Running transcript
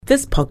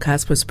This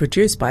podcast was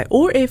produced by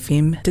OAR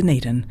FM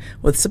Dunedin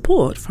with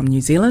support from New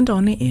Zealand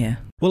On Air.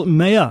 Well,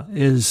 Mea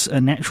is a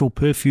natural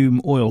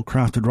perfume oil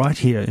crafted right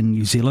here in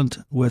New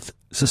Zealand with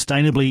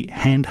sustainably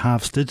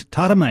hand-harvested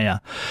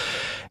taramea.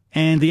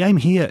 And the aim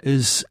here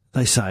is,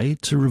 they say,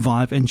 to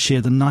revive and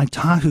share the Ngāi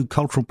Tahu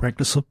cultural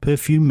practice of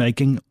perfume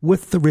making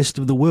with the rest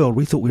of the world.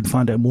 We thought we'd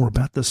find out more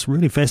about this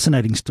really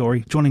fascinating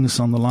story. Joining us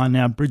on the line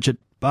now, Bridget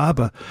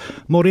Barber.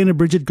 Morena,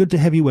 Bridget, good to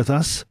have you with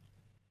us.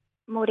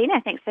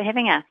 Morena, thanks for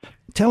having us.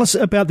 Tell us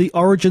about the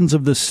origins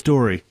of this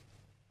story.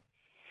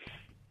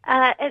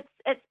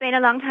 It's been a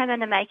long time in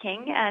the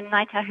making.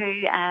 Ngāi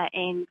Tahu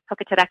and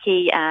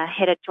Puketaraki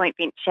had a joint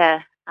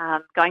venture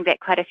going back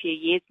quite a few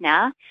years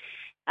now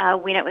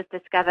when it was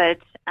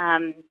discovered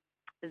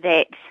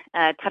that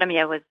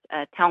taramea was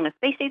a taonga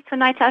species for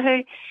Ngāi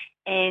Tahu,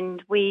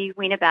 and we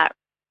went about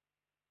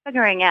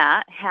figuring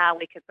out how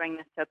we could bring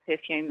this to a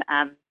perfume.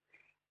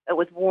 It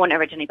was worn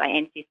originally by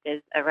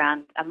ancestors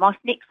around a moss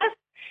nexus,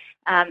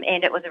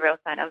 and it was a real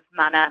sign of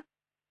mana.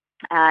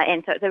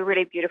 And so it's a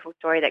really beautiful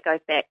story that goes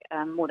back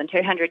more than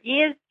 200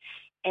 years,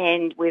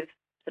 and we've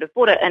sort of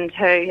brought it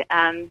into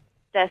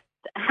this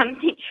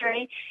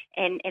century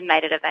and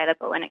made it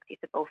available and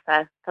accessible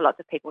for lots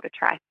of people to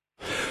try.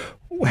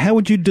 How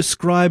would you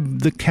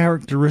describe the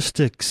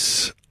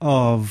characteristics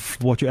of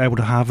what you're able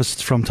to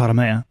harvest from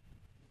taramea?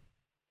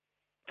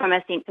 From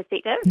a scent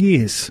perspective?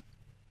 Yes.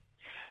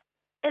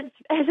 It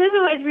is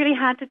always really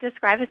hard to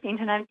describe a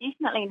scent, and I'm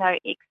definitely no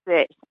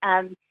expert.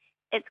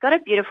 It's got a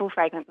beautiful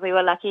fragrance. We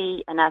were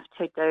lucky enough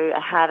to do a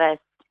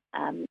harvest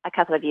a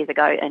couple of years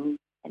ago in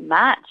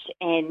March,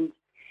 and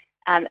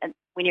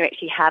when you're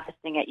actually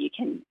harvesting it, you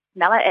can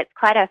smell it. It's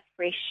quite a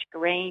fresh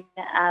green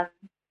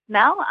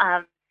smell,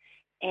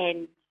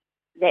 and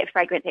that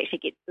fragrance actually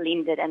gets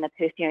blended in the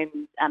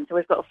perfumes. So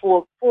we've got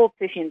four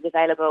perfumes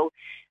available,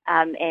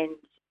 and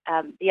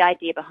the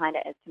idea behind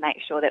it is to make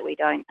sure that we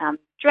don't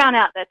drown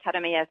out the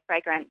taramea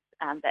fragrance,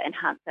 but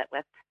enhance it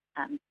with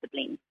the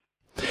blend.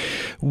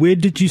 Where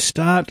did you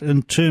start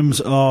in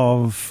terms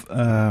of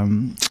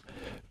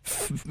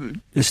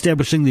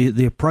establishing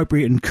the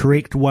appropriate and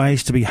correct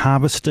ways to be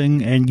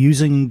harvesting and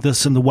using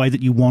this in the way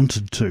that you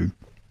wanted to?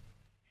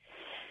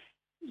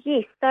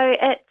 Yes, so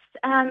it's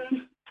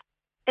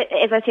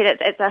as I said,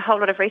 it's a whole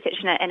lot of research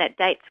in it, and it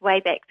dates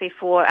way back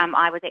before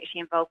I was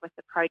actually involved with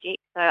the project.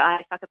 So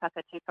I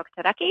whakapapa to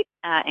Puketaraki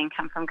and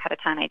come from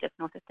Karatane, just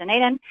north of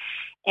Dunedin.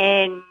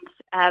 And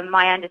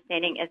my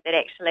understanding is that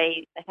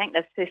actually, I think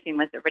this perfume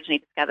was originally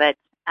discovered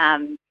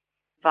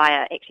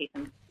via actually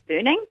some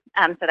burning.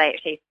 So they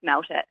actually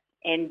smelt it,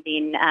 and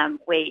then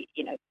we,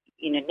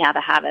 now the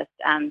harvest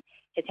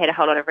has had a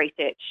whole lot of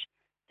research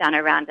done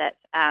around it,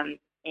 and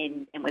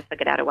we've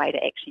figured out a way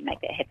to actually make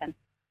that happen.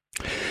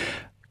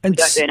 And we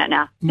don't burn it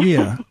now.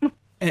 Yeah.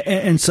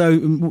 And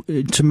so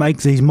to make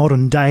these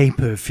modern day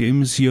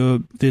perfumes,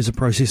 there's a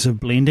process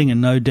of blending,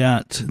 and no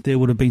doubt there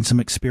would have been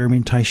some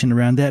experimentation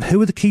around that. Who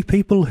were the key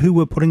people who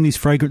were putting these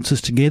fragrances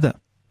together?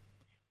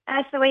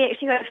 So we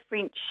actually got a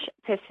French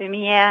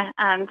perfumier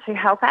to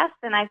help us,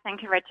 and I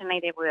think originally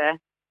there were,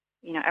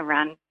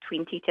 around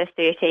 20 to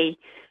 30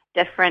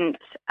 different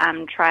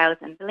trials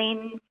and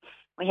blends.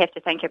 We have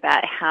to think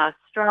about how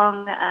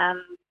strong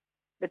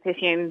the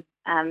perfume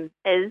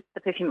the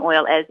perfume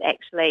oil is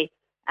actually,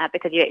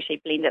 because you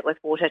actually blend it with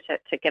water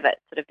to give it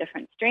sort of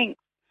different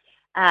strengths.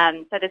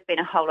 So there's been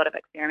a whole lot of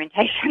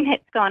experimentation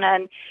that's gone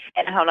in,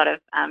 and a whole lot of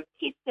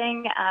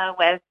testing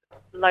with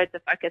loads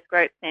of focus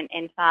groups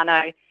and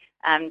whānau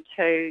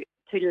to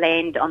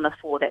land on the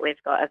four that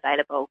we've got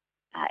available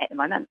at the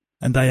moment.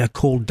 And they are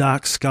called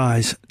Dark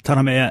Skies,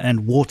 taramea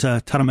and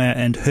Water, taramea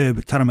and Herb,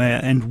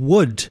 taramea and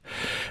Wood.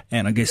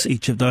 And I guess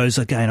each of those,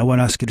 again, I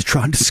won't ask you to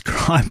try and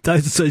describe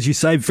those. As you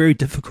say, very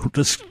difficult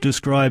to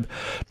describe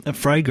a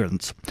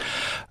fragrance.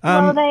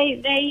 Well,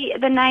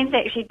 the names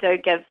actually do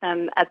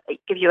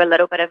give you a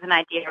little bit of an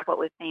idea of what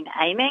we've been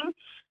aiming,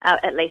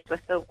 at least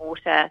with the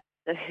Water,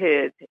 the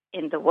Herb,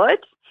 and the Wood.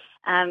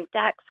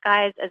 Dark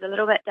Skies is a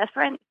little bit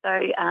different,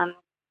 so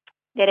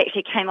that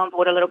actually came on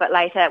board a little bit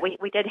later.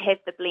 We did have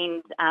the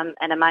blend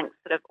in amongst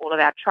sort of all of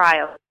our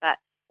trials, but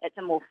it's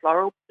a more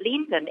floral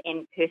blend,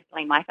 and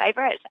personally my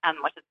favourite,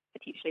 which is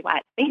potentially why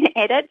it's been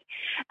added.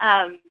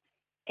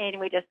 And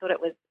we just thought it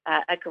was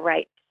a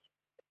great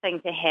thing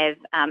to have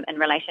in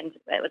relation to,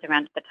 it was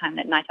around the time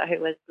that Ngāi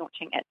Tahu was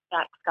launching its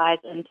Dark Skies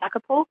in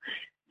Takapo.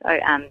 So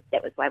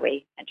that was why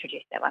we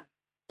introduced that one.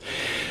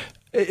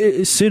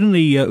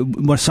 Certainly,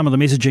 some of the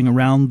messaging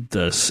around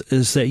this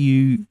is that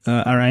you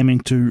are aiming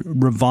to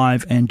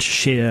revive and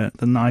share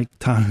the Ngāi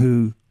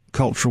Tahu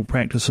cultural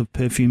practice of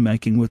perfume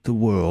making with the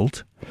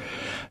world.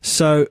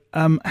 So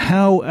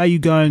how are you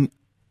going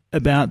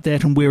about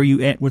that, and where are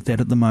you at with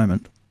that at the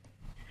moment?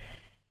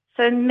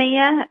 So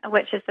Mea,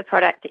 which is the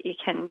product that you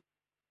can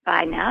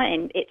buy now,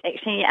 and it's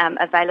actually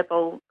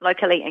available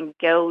locally in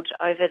Guild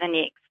over the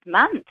next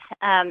month,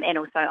 and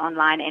also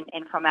online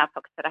and from our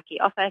Puketaraki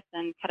office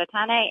in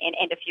Karatane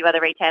and a few other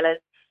retailers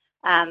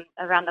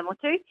around the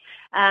motu.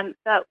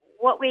 But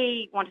what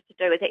we wanted to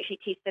do is actually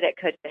test that it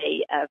could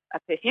be a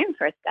perfume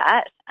for a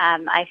start.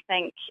 I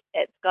think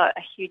it's got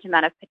a huge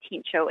amount of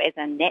potential as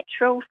a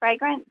natural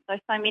fragrance. So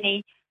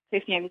many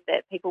perfumes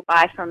that people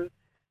buy from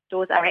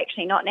stores are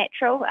actually not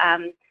natural.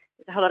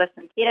 There's a whole lot of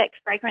synthetic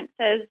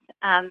fragrances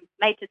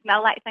made to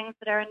smell like things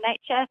that are in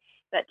nature,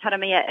 but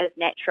Taramea is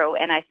natural,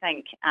 and I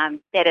think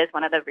that is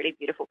one of the really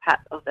beautiful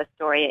parts of the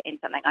story, and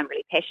something I'm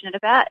really passionate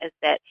about, is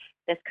that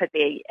this could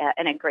be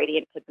an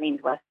ingredient to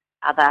blend with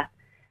other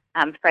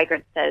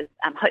fragrances,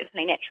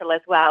 hopefully natural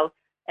as well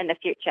in the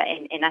future,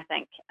 and I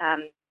think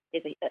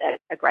there's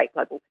a great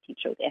global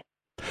potential there.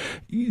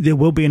 There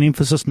will be an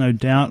emphasis, no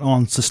doubt,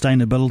 on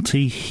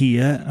sustainability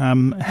here.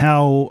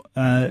 How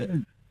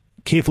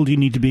careful do you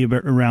need to be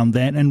around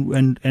that,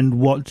 and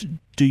what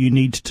do you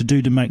need to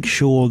do to make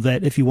sure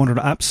that if you wanted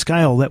to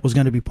upscale, that was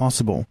going to be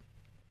possible?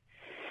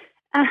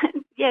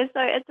 Yeah,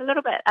 so it's a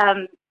little bit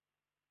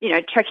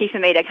tricky for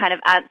me to kind of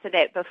answer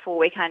that before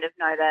we kind of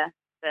know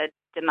the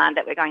demand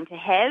that we're going to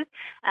have.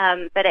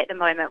 But at the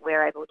moment,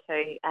 we're able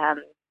to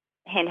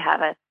hand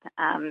harvest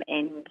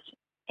and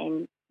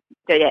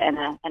do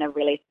that in a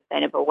really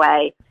sustainable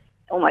way,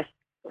 almost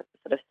sort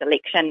of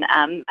selection,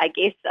 I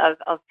guess,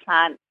 of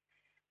plants.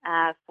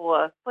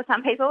 For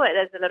some people, it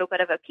is a little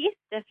bit of a pest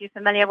if you're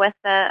familiar with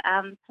the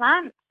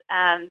plant.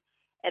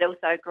 It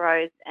also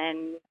grows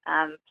in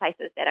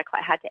places that are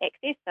quite hard to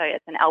access. So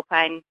it's an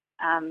alpine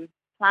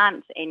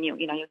plant, and you'll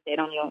see it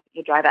on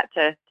your drive up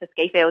to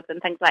ski fields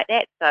and things like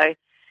that. So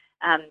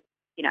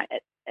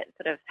it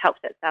sort of helps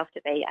itself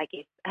to be, I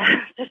guess,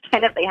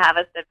 sustainably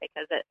harvested,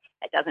 because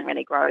it doesn't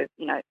really grow,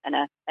 in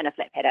a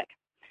flat paddock.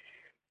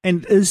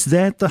 And is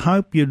that the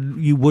hope?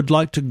 You would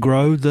like to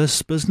grow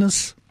this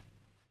business?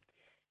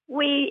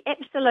 We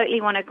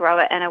absolutely want to grow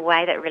it in a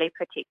way that really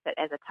protects it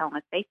as a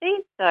taonga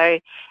species. So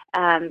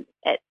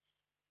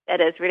it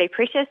is really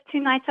precious to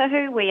Ngāi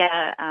Tahu. We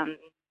are,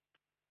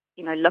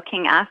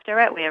 looking after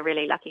it. We are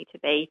really lucky to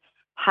be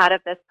part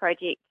of this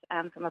project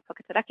from a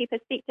Puketeraki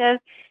perspective,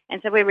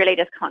 and so we're really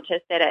just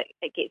conscious that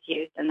it gets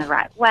used in the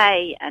right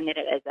way, and that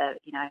it is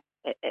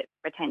it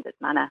retains its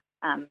mana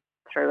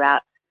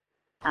throughout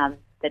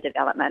the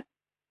development.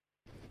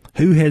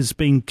 Who has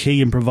been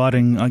key in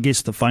providing, I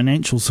guess, the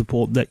financial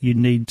support that you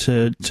need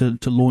to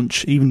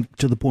launch, even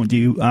to the point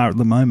you are at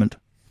the moment?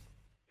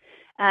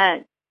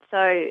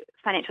 So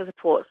financial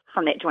support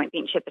from that joint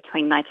venture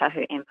between Ngāi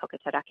Tahu and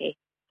Puketeraki.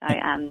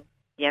 So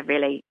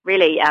really,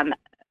 really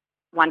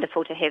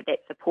wonderful to have that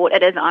support.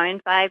 It is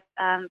owned by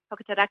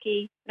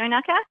Puketeraki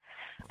Runaka,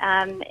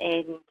 and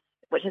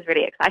which is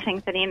really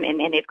exciting for them, and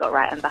they've got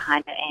right in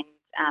behind it,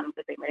 and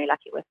we've been really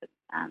lucky with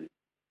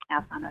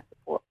our whānau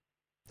support.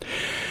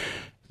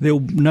 There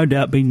will no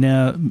doubt be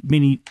now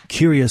many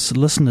curious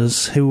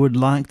listeners who would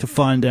like to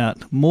find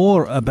out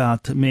more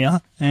about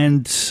Mea.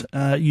 And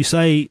you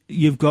say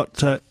you've got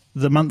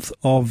the month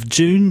of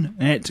June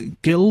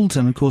at Guild,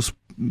 and of course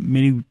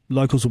many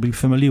locals will be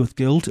familiar with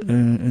Guild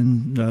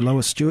in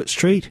Lower Stewart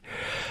Street.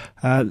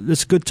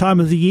 It's a good time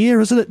of the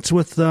year, isn't it,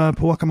 with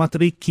Puaka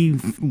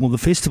Matariki, well, the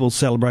festival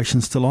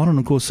celebration still on, and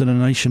of course in a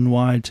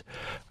nationwide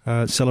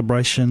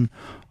celebration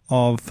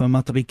of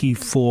Matariki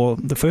for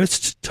the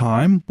first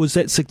time. Was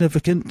that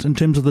significant in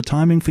terms of the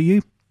timing for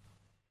you?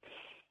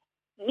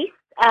 Yes,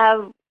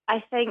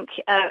 I think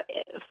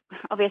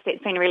obviously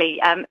it's been really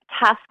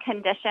tough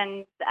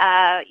conditions,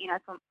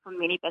 for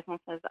many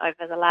businesses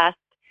over the last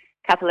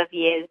couple of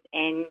years,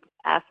 and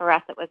for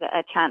us it was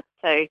a chance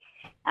to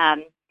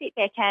sit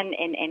back in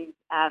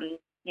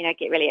and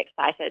get really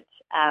excited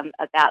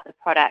about the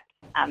product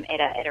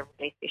at a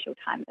really special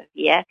time of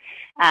year.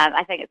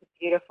 I think it's a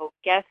beautiful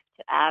gift.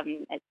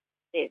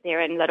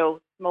 They're in little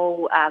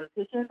small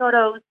perfume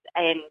bottles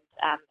and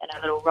in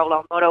a little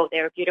roll-on bottle.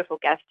 They're a beautiful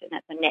gift, and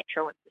it's a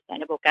natural and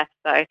sustainable gift.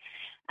 So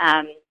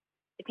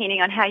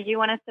depending on how you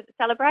want to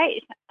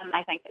celebrate,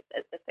 I think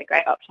it's a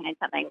great option, and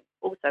something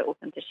also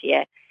awesome to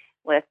share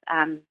with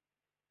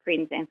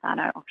friends and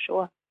whānau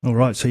offshore. All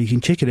right, so you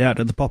can check it out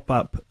at the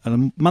pop-up,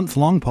 a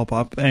month-long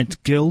pop-up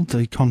at Guild,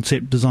 the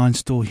concept design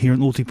store here in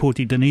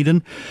Ōtepoti,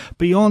 Dunedin.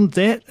 Beyond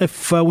that,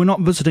 if we're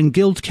not visiting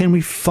Guild, can we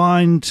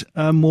find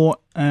more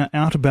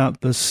out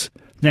about this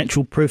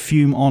natural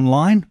perfume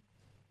online?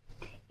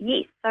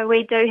 Yes, so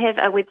we do have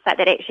a website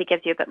that actually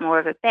gives you a bit more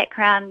of a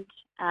background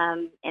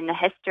in the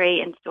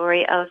history and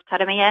story of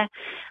Taramea.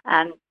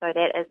 So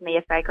that is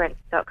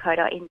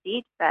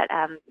meafragrance.co.nz, but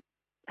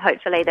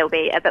hopefully there'll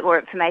be a bit more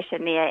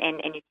information there, and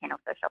you can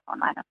also shop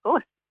online, of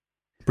course.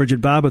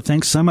 Bridget Barber,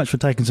 thanks so much for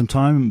taking some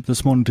time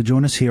this morning to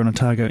join us here on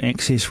Otago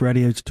Access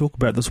Radio to talk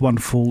about this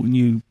wonderful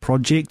new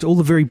project. All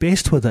the very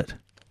best with it.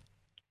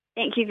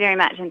 Thank you very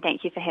much, and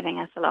thank you for having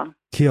us along.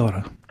 Kia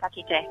ora. Ka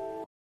kite.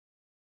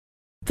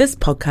 This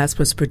podcast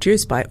was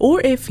produced by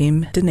OAR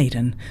FM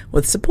Dunedin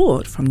with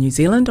support from New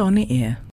Zealand On the Air.